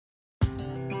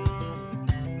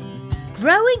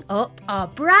Growing Up, our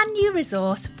brand new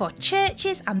resource for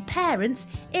churches and parents,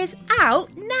 is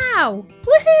out now.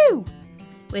 Woohoo!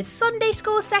 With Sunday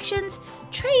school sessions,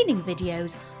 training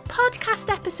videos,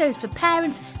 podcast episodes for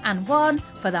parents and one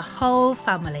for the whole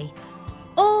family.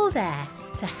 All there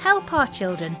to help our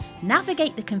children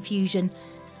navigate the confusion,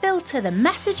 filter the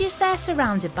messages they're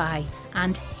surrounded by,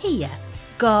 and hear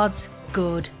God's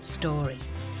good story.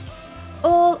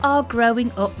 All our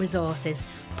Growing Up resources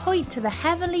point to the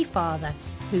Heavenly Father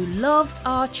who loves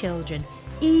our children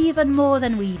even more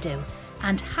than we do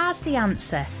and has the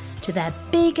answer to their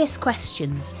biggest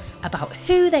questions about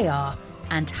who they are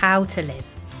and how to live.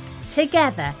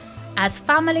 Together, as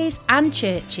families and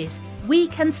churches, we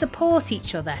can support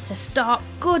each other to start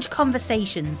good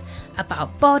conversations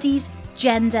about bodies,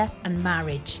 gender and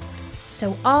marriage,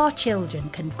 so our children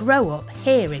can grow up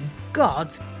hearing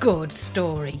God's good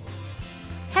story.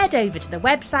 Head over to the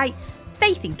website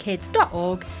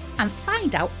faithinkids.org and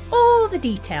find out all the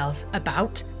details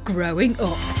about Growing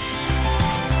Up.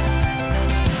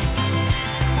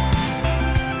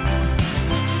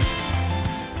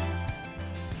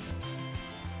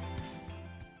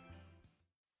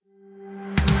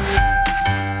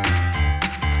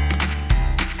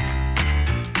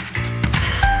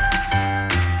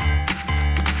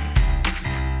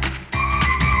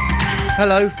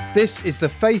 Hello, this is the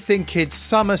Faith in Kids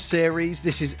summer series.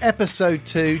 This is episode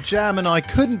 2. Jam and I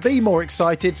couldn't be more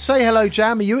excited. Say hello,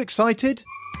 Jam. Are you excited?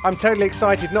 I'm totally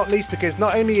excited, not least because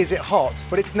not only is it hot,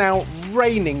 but it's now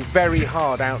raining very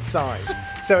hard outside.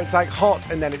 So it's like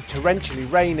hot and then it's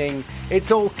torrentially raining.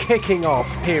 It's all kicking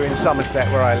off here in Somerset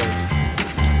where I live.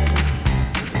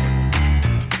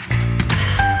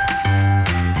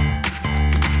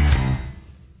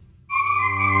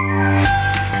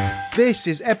 This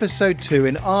is episode 2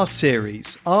 in our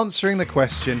series, answering the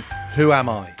question, who am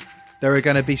I? There are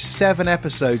going to be 7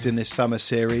 episodes in this summer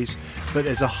series, but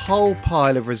there's a whole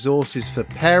pile of resources for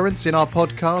parents in our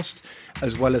podcast,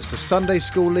 as well as for Sunday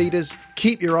school leaders.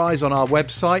 Keep your eyes on our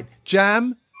website.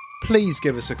 Jam, please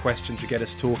give us a question to get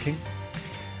us talking.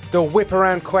 The whip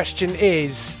around question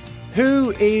is,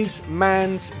 who is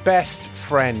man's best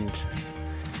friend?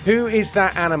 Who is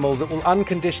that animal that will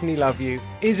unconditionally love you?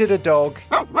 Is it a dog?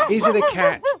 Is it a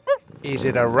cat? Is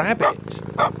it a rabbit?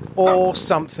 Or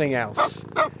something else?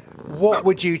 What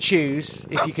would you choose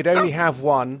if you could only have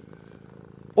one?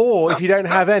 Or if you don't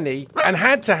have any and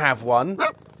had to have one,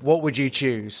 what would you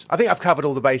choose? I think I've covered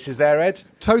all the bases there, Ed.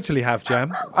 Totally have,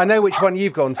 Jam. I know which one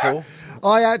you've gone for.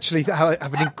 I actually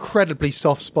have an incredibly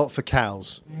soft spot for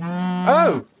cows.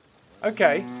 Oh,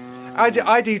 okay.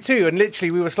 I do too, and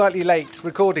literally we were slightly late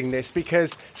recording this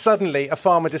because suddenly a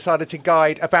farmer decided to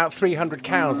guide about 300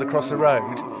 cows across a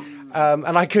road,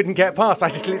 and I couldn't get past. I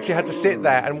just literally had to sit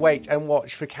there and wait and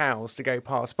watch for cows to go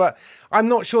past. But I'm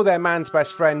not sure they're man's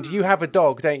best friend. You have a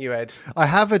dog, don't you, Ed? I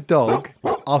have a dog.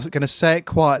 I'm going to say it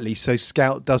quietly so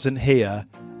Scout doesn't hear.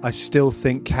 I still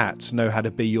think cats know how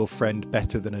to be your friend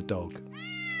better than a dog.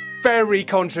 Very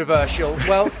controversial.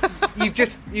 Well, you've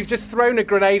just thrown a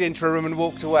grenade into a room and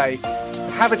walked away.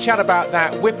 Have a chat about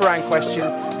that whip around question.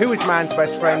 Who is man's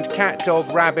best friend? Cat,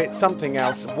 dog, rabbit, something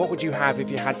else. What would you have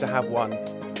if you had to have one?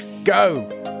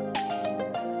 Go!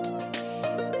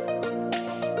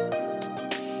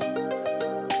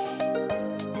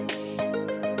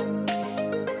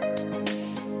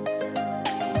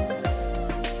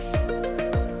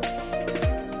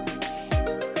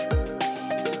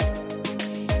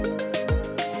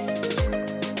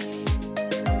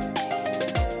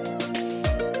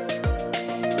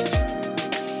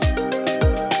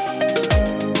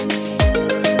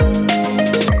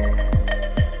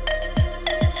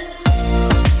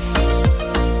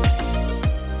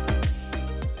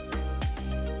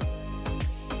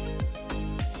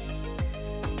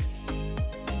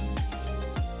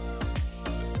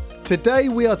 Today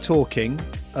we are talking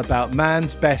about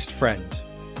man's best friend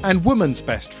and woman's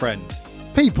best friend,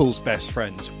 people's best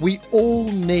friends. We all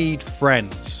need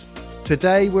friends.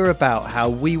 Today we're about how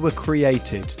we were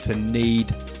created to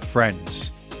need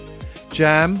friends.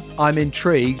 Jam, I'm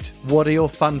intrigued. What are your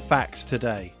fun facts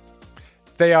today?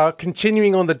 They are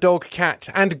continuing on the dog, cat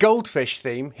and goldfish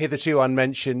theme, hitherto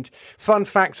unmentioned. Fun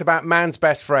facts about man's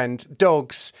best friend,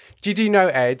 dogs. Did you know,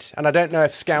 Ed, and I don't know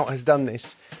if Scout has done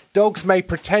this, dogs may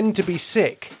pretend to be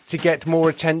sick to get more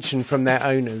attention from their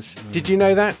owners. Did you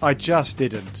know that? I just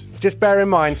didn't. Just bear in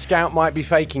mind, Scout might be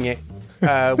faking it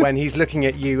when he's looking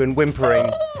at you and whimpering.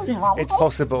 It's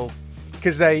possible,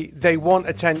 because they want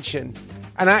attention.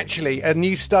 And actually, a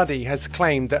new study has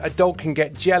claimed that a dog can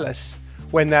get jealous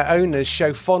when their owners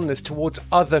show fondness towards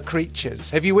other creatures.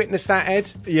 Have you witnessed that,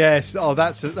 Ed? Yes. Oh,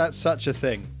 that's such a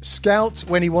thing. Scout,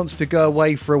 when he wants to go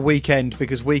away for a weekend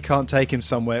because we can't take him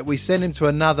somewhere, we send him to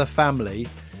another family,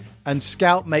 and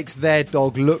Scout makes their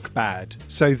dog look bad.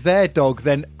 So their dog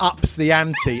then ups the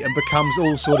ante and becomes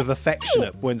all sort of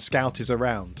affectionate when Scout is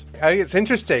around. Oh, it's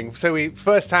interesting. So we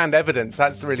first-hand evidence.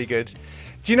 That's really good.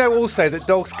 Do you know also that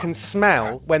dogs can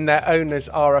smell when their owners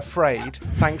are afraid,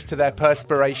 thanks to their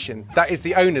perspiration? That is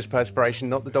the owner's perspiration,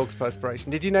 not the dog's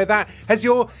perspiration. Did you know that? Has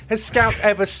Scout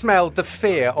ever smelled the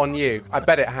fear on you? I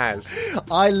bet it has.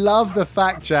 I love the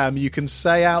fact, Jam, you can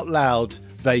say out loud,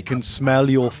 they can smell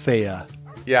your fear.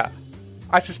 Yeah.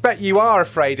 I suspect you are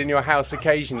afraid in your house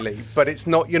occasionally, but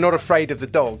you're not afraid of the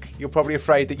dog. You're probably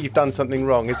afraid that you've done something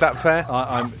wrong. Is that fair?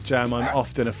 I'm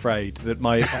often afraid that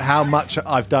how much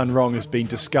I've done wrong has been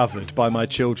discovered by my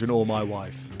children or my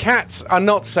wife. Cats are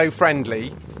not so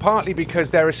friendly, partly because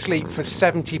they're asleep for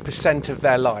 70% of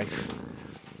their life.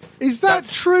 Is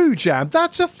that's true, Jam?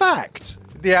 That's a fact.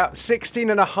 Yeah, 16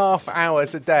 and a half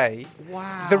hours a day.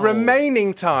 Wow. The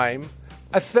remaining time,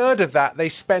 a third of that they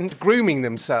spend grooming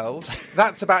themselves.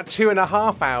 That's about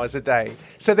 2.5 hours a day.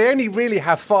 So they only really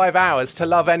have 5 hours to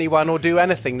love anyone or do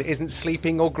anything that isn't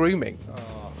sleeping or grooming.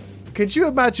 Oh. Could you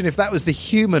imagine if that was the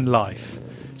human life?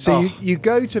 So you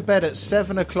go to bed at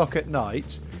 7 o'clock at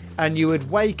night and you would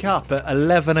wake up at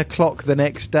 11 o'clock the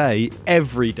next day,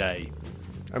 every day.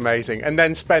 Amazing. And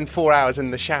then spend 4 hours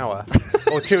in the shower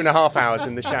or 2.5 hours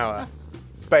in the shower,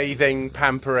 bathing,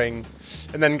 pampering,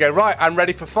 and then go, right, I'm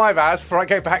ready for 5 hours before I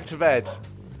go back to bed.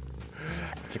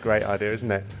 It's a great idea, isn't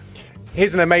it?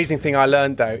 Here's an amazing thing I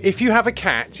learned, though. If you have a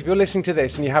cat, if you're listening to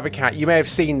this and you have a cat, you may have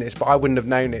seen this, but I wouldn't have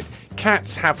known it.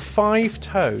 Cats have 5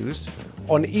 toes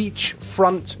on each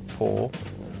front paw,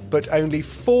 but only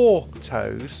 4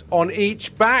 toes on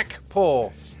each back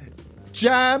paw.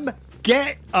 Jam,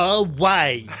 get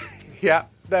away. Yeah,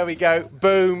 there we go.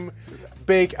 Boom.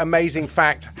 Big, amazing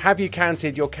fact. Have you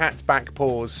counted your cat's back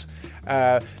paws?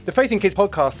 The Faith in Kids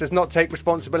podcast does not take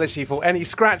responsibility for any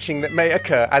scratching that may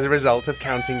occur as a result of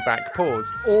counting back paws.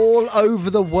 All over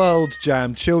the world,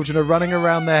 Jam, children are running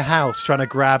around their house trying to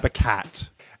grab a cat.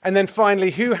 And then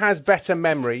finally, who has better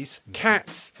memories?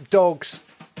 Cats, dogs,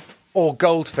 or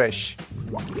goldfish?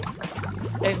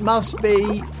 It must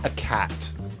be a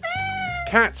cat.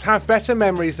 Cats have better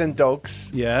memories than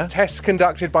dogs. Yeah. Tests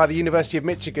conducted by the University of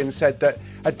Michigan said that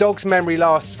a dog's memory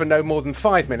lasts for no more than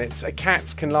 5 minutes. A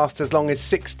cat's can last as long as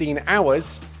 16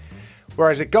 hours,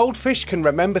 whereas a goldfish can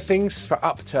remember things for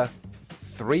up to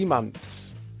 3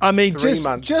 months. I mean,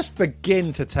 just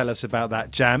begin to tell us about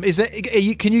that, Jam.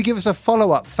 Can you give us a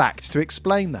follow-up fact to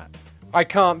explain that? I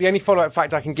can't. The only follow-up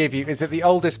fact I can give you is that the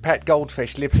oldest pet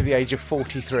goldfish lived to the age of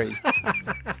 43.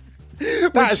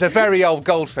 That is a very old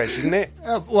goldfish, isn't it?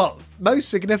 Well, most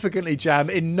significantly,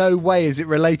 Jam, in no way is it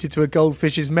related to a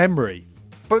goldfish's memory.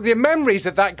 But the memories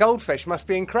of that goldfish must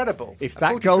be incredible. If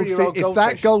that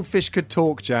goldfish could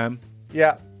talk, Jam.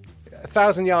 Yeah.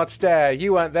 1,000-yard stare.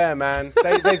 You weren't there, man.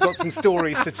 They've got some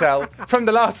stories to tell. From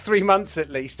the last 3 months, at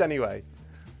least, anyway.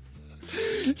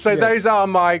 So Those are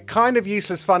my kind of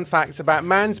useless fun facts about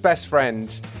man's best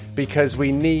friend, because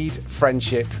we need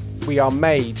friendship. We are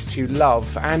made to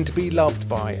love and be loved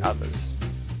by others.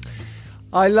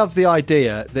 I love the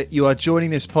idea that you are joining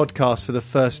this podcast for the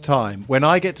first time when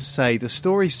I get to say the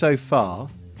story so far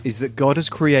is that God has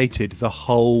created the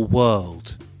whole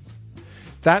world.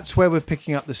 That's where we're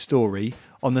picking up the story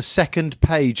on the second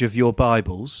page of your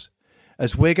Bibles,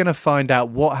 as we're going to find out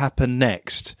what happened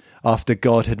next after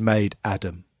God had made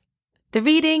Adam. The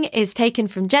reading is taken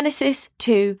from Genesis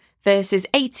 2, verses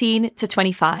 18 to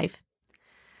 25.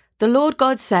 The Lord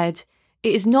God said,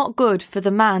 "It is not good for the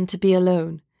man to be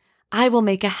alone. I will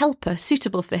make a helper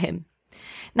suitable for him."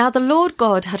 Now the Lord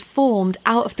God had formed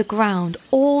out of the ground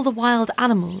all the wild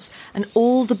animals and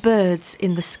all the birds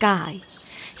in the sky.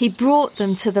 He brought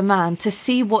them to the man to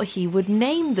see what he would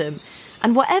name them,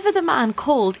 and whatever the man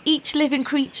called each living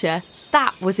creature,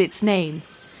 that was its name.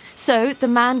 So the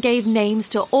man gave names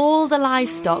to all the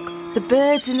livestock, the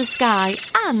birds in the sky,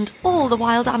 and all the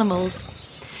wild animals.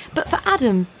 But for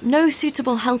Adam, no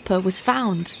suitable helper was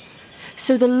found.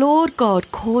 So the Lord God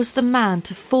caused the man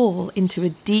to fall into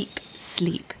a deep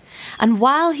sleep. And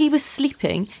while he was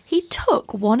sleeping, he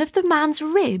took one of the man's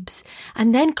ribs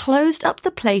and then closed up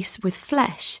the place with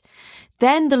flesh.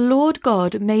 Then the Lord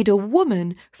God made a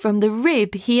woman from the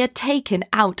rib he had taken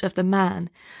out of the man,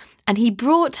 and he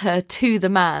brought her to the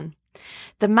man.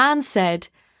 The man said,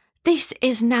 "This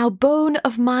is now bone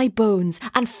of my bones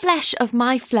and flesh of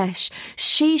my flesh.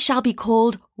 She shall be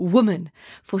called woman,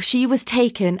 for she was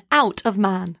taken out of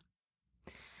man."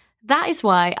 That is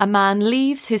why a man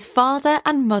leaves his father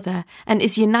and mother and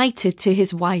is united to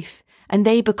his wife, and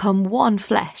they become one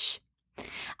flesh.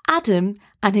 Adam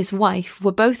and his wife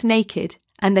were both naked,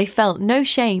 and they felt no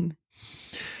shame.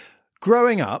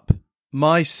 Growing up,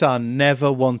 my son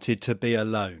never wanted to be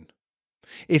alone.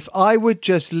 If I would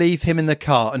just leave him in the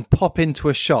car and pop into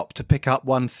a shop to pick up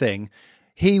one thing,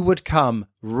 he would come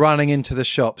running into the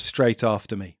shop straight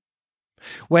after me.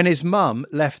 When his mum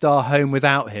left our home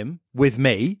without him, with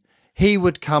me, he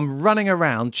would come running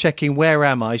around checking where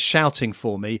am I, shouting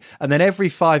for me, and then every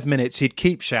 5 minutes he'd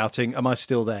keep shouting, am I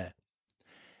still there?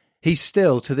 He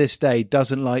still, to this day,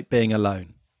 doesn't like being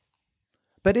alone.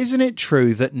 But isn't it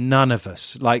true that none of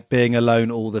us like being alone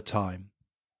all the time?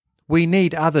 We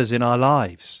need others in our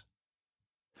lives.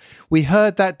 We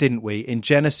heard that, didn't we, in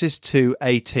Genesis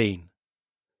 2:18.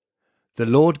 The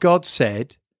Lord God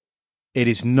said, "It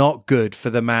is not good for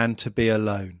the man to be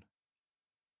alone."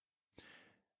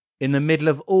 In the middle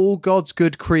of all God's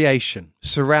good creation,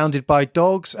 surrounded by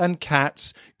dogs and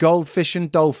cats, goldfish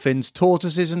and dolphins,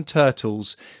 tortoises and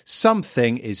turtles,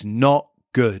 something is not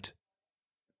good.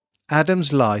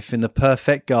 Adam's life in the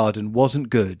perfect garden wasn't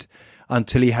good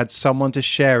until he had someone to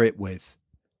share it with,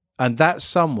 and that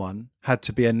someone had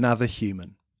to be another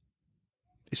human.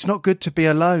 It's not good to be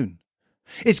alone.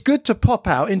 It's good to pop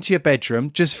out into your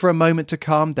bedroom just for a moment to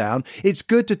calm down. It's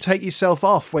good to take yourself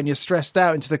off when you're stressed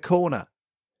out into the corner.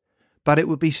 But it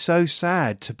would be so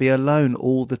sad to be alone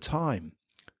all the time.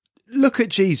 Look at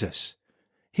Jesus.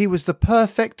 He was the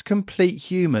perfect, complete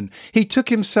human. He took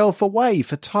himself away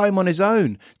for time on his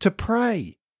own to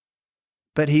pray.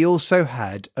 But he also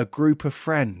had a group of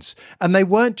friends, and they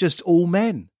weren't just all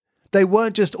men. They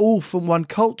weren't just all from one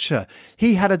culture.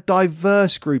 He had a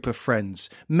diverse group of friends,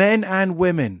 men and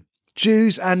women,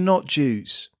 Jews and not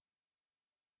Jews.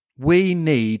 We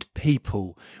need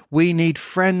people. We need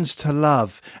friends to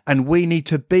love, and we need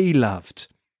to be loved.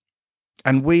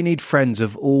 And we need friends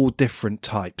of all different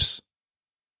types.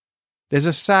 There's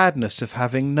a sadness of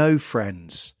having no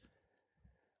friends.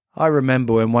 I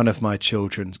remember when one of my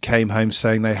children came home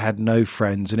saying they had no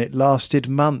friends, and it lasted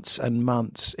months and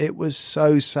months. It was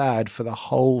so sad for the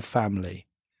whole family.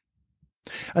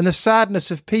 And the sadness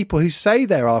of people who say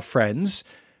they're our friends,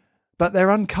 but they're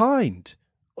unkind,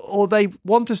 or they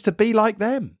want us to be like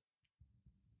them.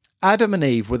 Adam and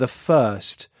Eve were the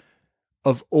first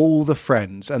of all the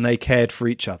friends, and they cared for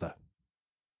each other.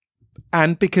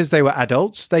 And because they were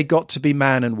adults, they got to be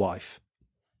man and wife.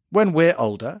 When we're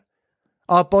older,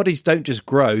 our bodies don't just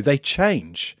grow, they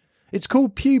change. It's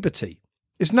called puberty.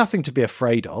 It's nothing to be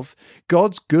afraid of.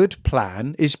 God's good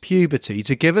plan is puberty,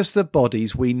 to give us the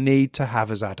bodies we need to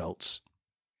have as adults.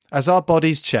 As our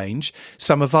bodies change,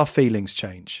 some of our feelings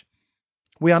change.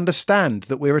 We understand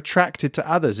that we're attracted to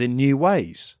others in new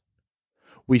ways.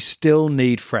 We still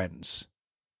need friends.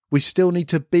 We still need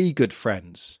to be good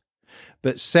friends.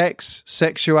 But sex,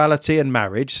 sexuality and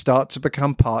marriage start to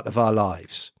become part of our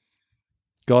lives.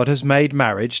 God has made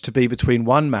marriage to be between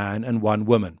one man and one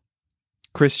woman.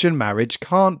 Christian marriage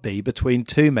can't be between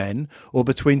two men or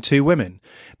between two women,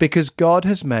 because God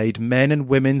has made men and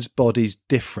women's bodies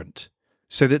different,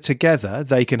 so that together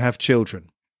they can have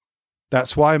children.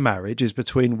 That's why marriage is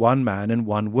between one man and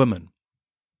one woman.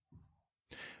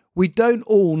 We don't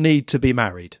all need to be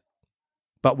married,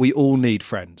 but we all need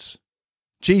friends.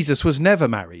 Jesus was never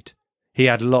married. He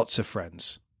had lots of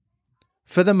friends.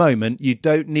 For the moment, you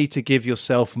don't need to give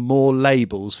yourself more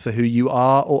labels for who you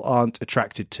are or aren't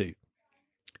attracted to.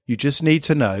 You just need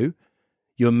to know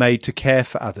you're made to care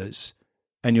for others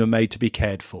and you're made to be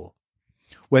cared for.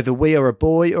 Whether we are a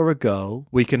boy or a girl,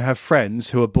 we can have friends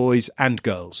who are boys and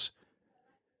girls.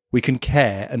 We can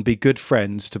care and be good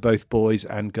friends to both boys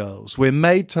and girls. We're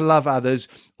made to love others,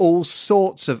 all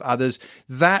sorts of others.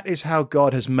 That is how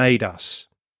God has made us.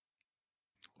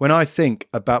 When I think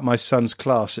about my son's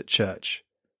class at church,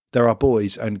 there are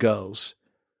boys and girls.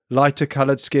 Lighter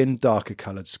coloured skin, darker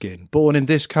coloured skin. Born in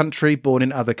this country, born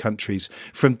in other countries.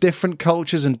 From different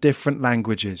cultures and different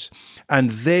languages.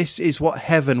 And this is what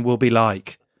heaven will be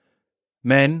like.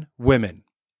 Men, women.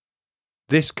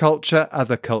 This culture,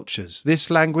 other cultures. This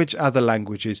language, other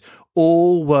languages.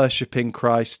 All worshipping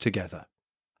Christ together.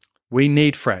 We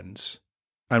need friends,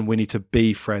 and we need to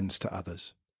be friends to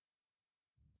others.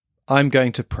 I'm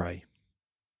going to pray.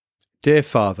 Dear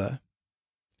Father,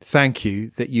 thank you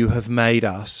that you have made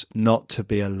us not to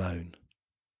be alone.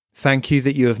 Thank you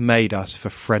that you have made us for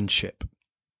friendship.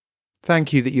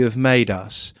 Thank you that you have made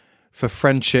us for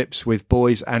friendships with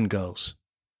boys and girls.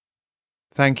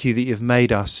 Thank you that you've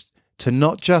made us to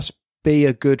not just be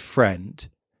a good friend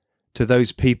to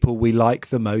those people we like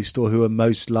the most or who are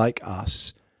most like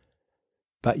us,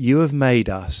 but you have made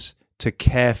us to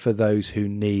care for those who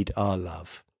need our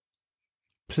love.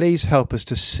 Please help us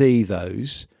to see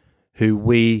those who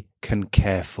we can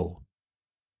care for.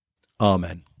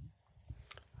 Amen.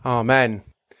 Amen.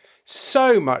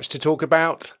 So much to talk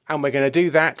about, and we're going to do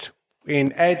that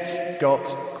in Ed's Got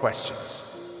Questions.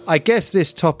 I guess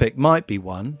this topic might be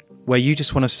one where you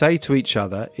just want to say to each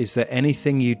other, is there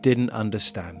anything you didn't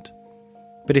understand?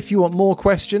 But if you want more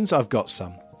questions, I've got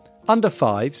some. Under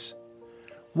fives,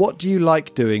 what do you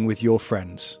like doing with your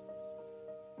friends?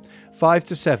 5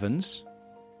 to 7s,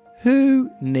 who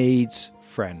needs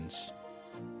friends?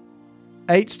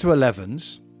 8s to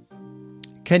 11s,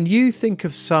 can you think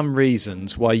of some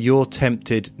reasons why you're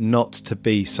tempted not to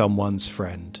be someone's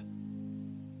friend?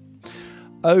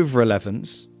 Over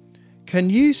 11s, can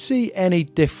you see any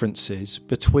differences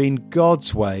between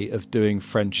God's way of doing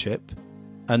friendship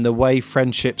and the way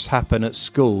friendships happen at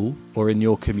school or in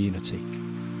your community?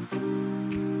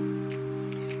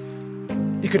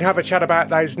 You can have a chat about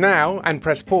those now and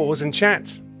press pause and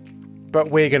chat. But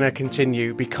we're going to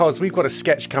continue because we've got a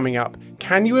sketch coming up.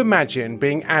 Can you imagine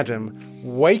being Adam,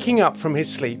 waking up from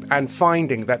his sleep and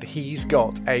finding that he's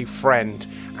got a friend?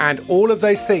 And all of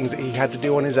those things that he had to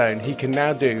do on his own, he can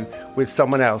now do with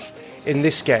someone else. In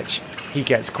this sketch, he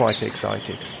gets quite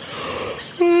excited.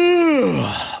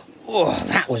 Oh,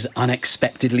 that was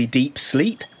unexpectedly deep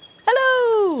sleep.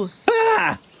 Hello!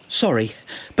 Sorry,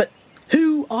 but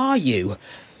who are you?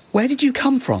 Where did you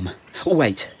come from?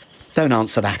 Wait, don't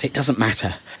answer that, it doesn't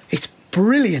matter. It's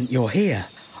brilliant you're here.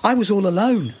 I was all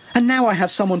alone, and now I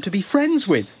have someone to be friends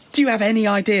with. Do you have any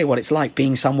idea what it's like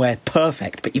being somewhere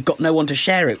perfect, but you've got no one to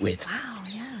share it with? Wow,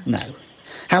 yeah. No.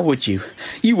 How would you?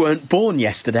 You weren't born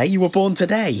yesterday, you were born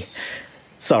today.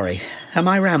 Sorry, am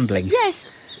I rambling? Yes,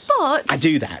 but... I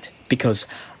do that because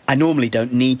I normally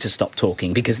don't need to stop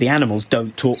talking because the animals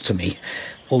don't talk to me.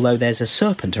 Although there's a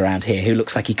serpent around here who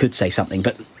looks like he could say something,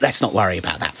 but let's not worry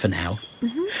about that for now.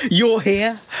 Mm-hmm. You're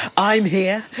here, I'm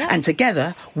here, and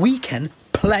together we can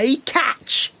play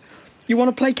catch. You want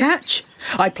to play catch?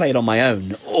 I play it on my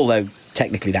own, although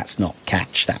technically that's not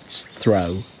catch, that's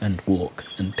throw and walk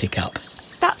and pick up.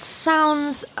 That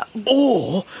sounds...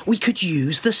 Or we could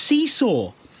use the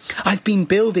seesaw. I've been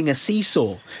building a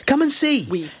seesaw. Come and see.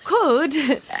 We could.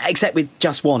 Except with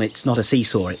just one, it's not a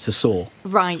seesaw, it's a saw.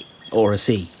 Right. Or a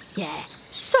C. Yeah.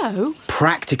 So?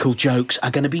 Practical jokes are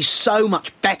going to be so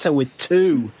much better with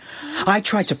two. I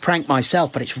tried to prank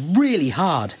myself, but it's really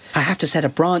hard. I have to set a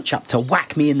branch up to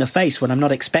whack me in the face when I'm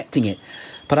not expecting it.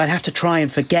 But I'd have to try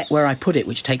and forget where I put it,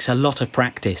 which takes a lot of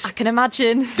practice. I can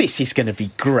imagine. This is going to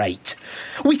be great.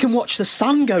 We can watch the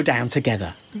sun go down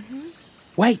together. Mm-hmm.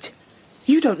 Wait,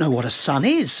 you don't know what a sun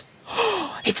is.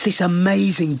 It's this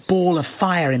amazing ball of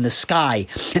fire in the sky,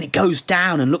 and it goes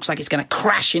down and looks like it's going to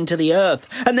crash into the earth,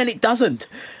 and then it doesn't.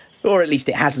 Or at least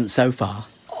it hasn't so far.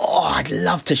 Oh, I'd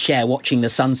love to share watching the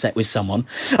sunset with someone.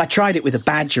 I tried it with a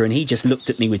badger, and he just looked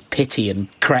at me with pity and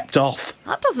crept off.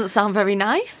 That doesn't sound very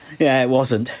nice. Yeah, it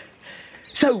wasn't.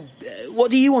 So,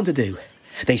 what do you want to do?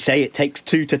 They say it takes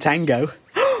two to tango.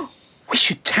 We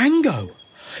should tango.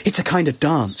 It's a kind of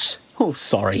dance. Oh,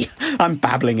 sorry, I'm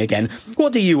babbling again.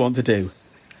 What do you want to do?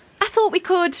 I thought we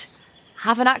could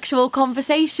have an actual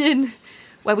conversation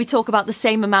where we talk about the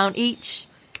same amount each.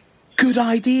 Good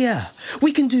idea.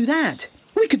 We can do that.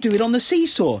 We could do it on the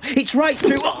seesaw. It's right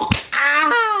through...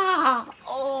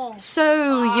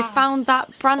 So, you found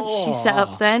that branch you set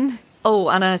up then? Oh,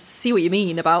 and I see what you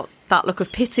mean about that look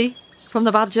of pity from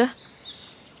the badger.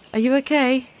 Are you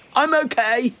okay? I'm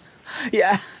okay.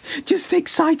 Yeah, just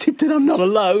excited that I'm not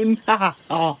alone.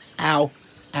 Oh, ow,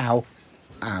 ow,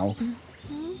 ow.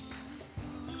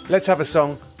 Let's have a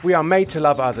song. We are made to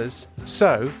love others,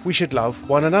 so we should love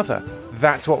one another.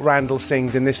 That's what Randall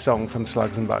sings in this song from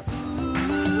Slugs and Bugs.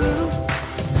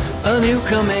 A new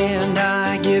command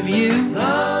I give you,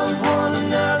 love one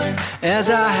another. As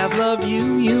I have loved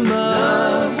you, you must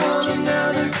love one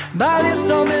another. By this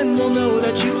all men will know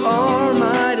that you are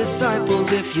my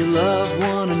disciples, if you love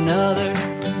one another.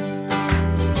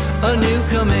 A new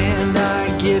command I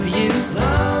give you,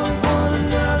 love one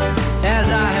another.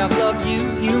 As I have loved you,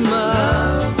 you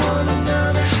must love one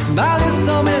another. By this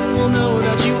all men will know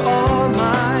that you are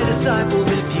my disciples,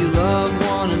 if you love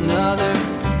one another.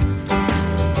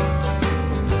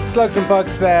 Slugs and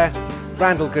Bugs there.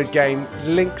 Randall Good Game.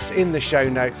 Links in the show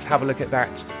notes. Have a look at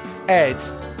that. Ed,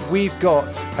 we've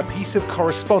got a piece of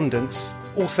correspondence,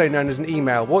 also known as an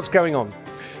email. What's going on?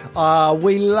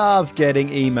 We love getting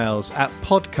emails at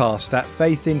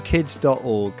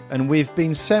podcast@faithinkids.org, and we've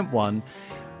been sent one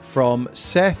from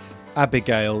Seth,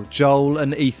 Abigail, Joel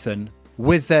and Ethan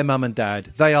with their mum and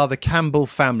dad. They are the Campbell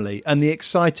family, and the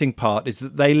exciting part is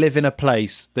that they live in a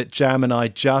place that Jam and I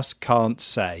just can't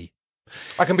say.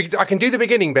 I can do the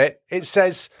beginning bit. It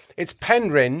says it's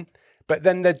Penryn, but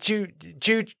then the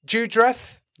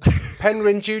Judreth,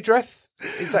 Penryn Judreth.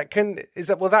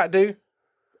 Will that do?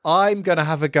 I'm going to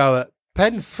have a go at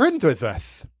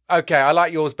Penthryndwyddeth. Okay, I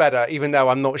like yours better, even though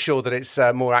I'm not sure that it's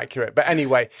more accurate. But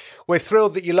anyway, we're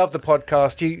thrilled that you love the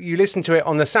podcast. You listen to it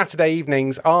on the Saturday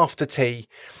evenings after tea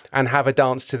and have a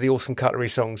dance to the Awesome Cutlery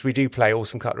songs. We do play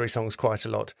Awesome Cutlery songs quite a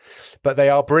lot, but they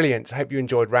are brilliant. I hope you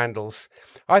enjoyed Randall's.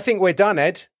 I think we're done,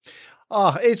 Ed.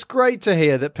 It's great to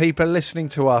hear that people are listening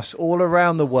to us all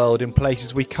around the world in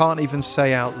places we can't even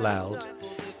say out loud.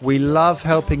 We love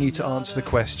helping you to answer the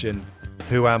question,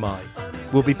 who am I?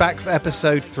 We'll be back for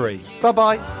episode 3.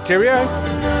 Bye-bye. Cheerio.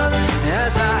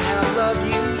 As I have loved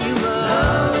you, you must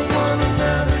love one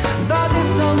another. By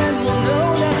this all men will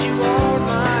know that you are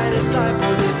my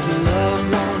disciples. If you love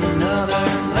one another,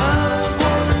 love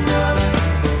one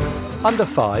another. Under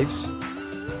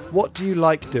 5s, what do you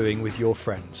like doing with your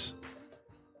friends?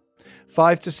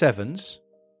 5 to 7s,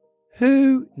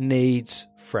 who needs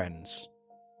friends?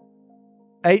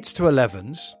 8s to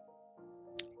 11s,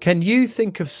 can you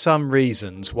think of some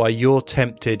reasons why you're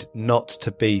tempted not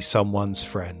to be someone's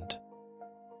friend?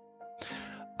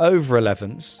 Over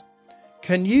 11s,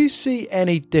 can you see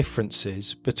any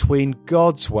differences between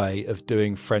God's way of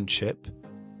doing friendship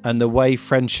and the way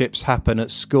friendships happen at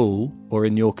school or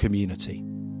in your community?